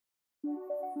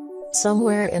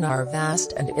Somewhere in our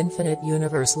vast and infinite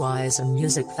universe lies a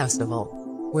music festival,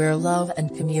 where love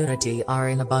and community are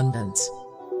in abundance.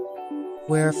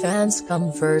 Where fans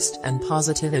come first and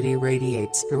positivity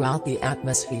radiates throughout the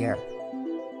atmosphere.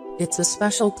 It's a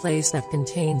special place that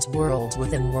contains worlds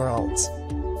within worlds.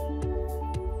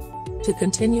 To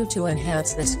continue to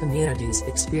enhance this community's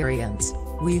experience,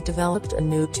 we've developed a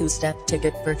new two-step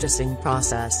ticket purchasing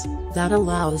process that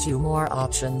allows you more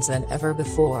options than ever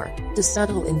before to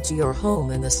settle into your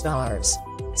home in the stars.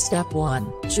 Step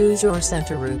 1. Choose your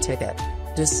Centeroo ticket.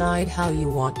 Decide how you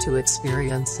want to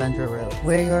experience Centeroo,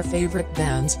 where your favorite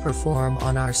bands perform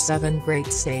on our 7 great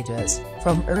stages,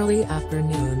 from early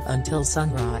afternoon until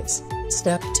sunrise.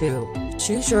 Step 2.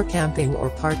 Choose your camping or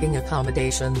parking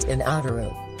accommodations in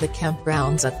Outeroo, the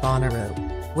Campgrounds at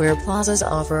Bonnaroo, where plazas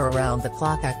offer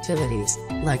around-the-clock activities,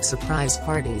 like surprise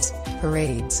parties,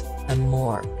 parades, and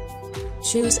more.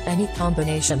 Choose any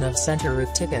combination of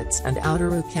Centeroo tickets and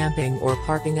Outeroo camping or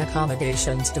parking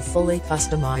accommodations to fully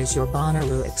customize your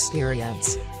Bonnaroo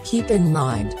experience. Keep in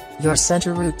mind, your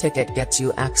Centeroo ticket gets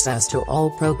you access to all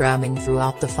programming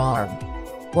throughout the farm.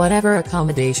 Whatever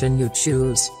accommodation you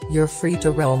choose, you're free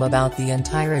to roam about the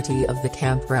entirety of the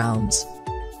campgrounds.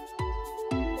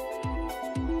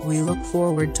 We look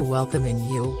forward to welcoming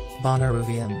you,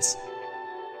 Bonnaroovians.